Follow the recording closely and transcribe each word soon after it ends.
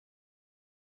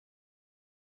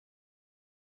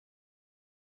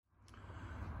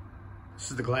This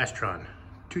is the Glastron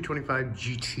 225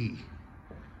 GT.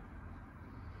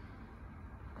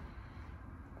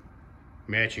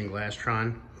 Matching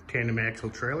Glastron tandem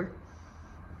axle trailer.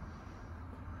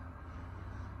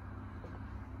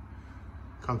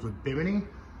 Comes with bimini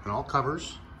and all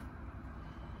covers.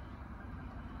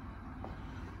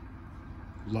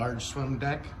 Large swim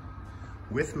deck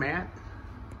with mat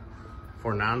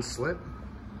for non-slip.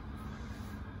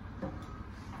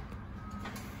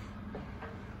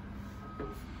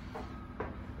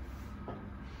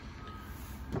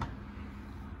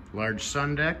 Large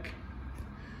sun deck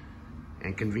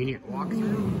and convenient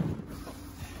walk-through.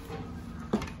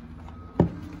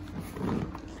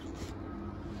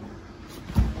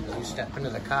 As you step into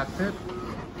the cockpit,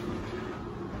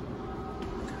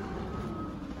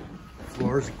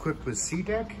 floor is equipped with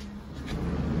C-deck,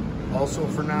 also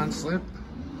for non-slip.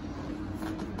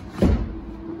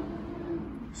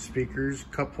 Speakers,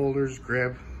 cup holders,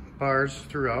 grab bars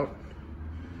throughout.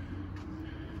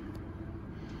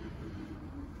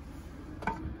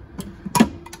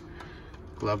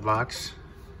 Glove box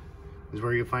is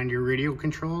where you find your radio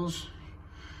controls,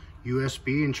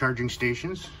 USB and charging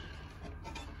stations.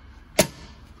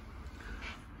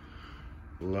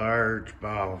 Large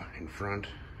bow in front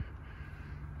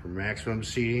for maximum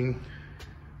seating.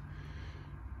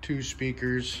 2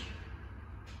 speakers,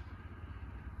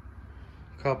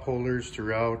 cup holders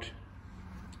throughout.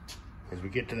 As we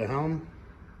get to the helm,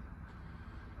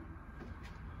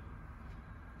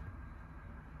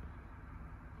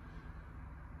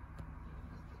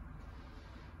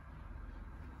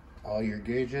 all your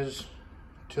gauges,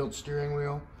 tilt steering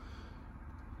wheel,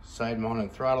 side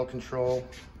mounted throttle control,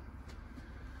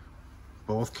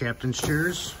 both captain's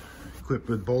chairs equipped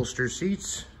with bolster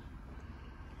seats.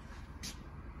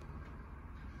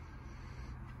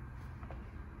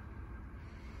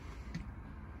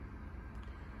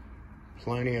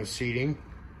 Plenty of seating,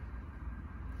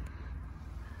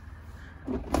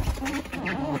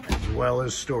 as well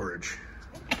as storage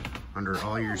under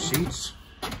all your seats.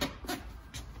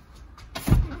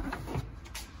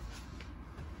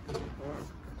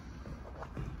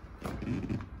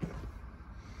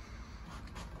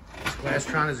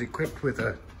 Glastron is equipped with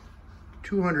a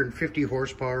 250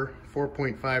 horsepower,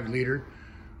 4.5 liter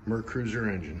Mercruiser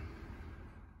engine.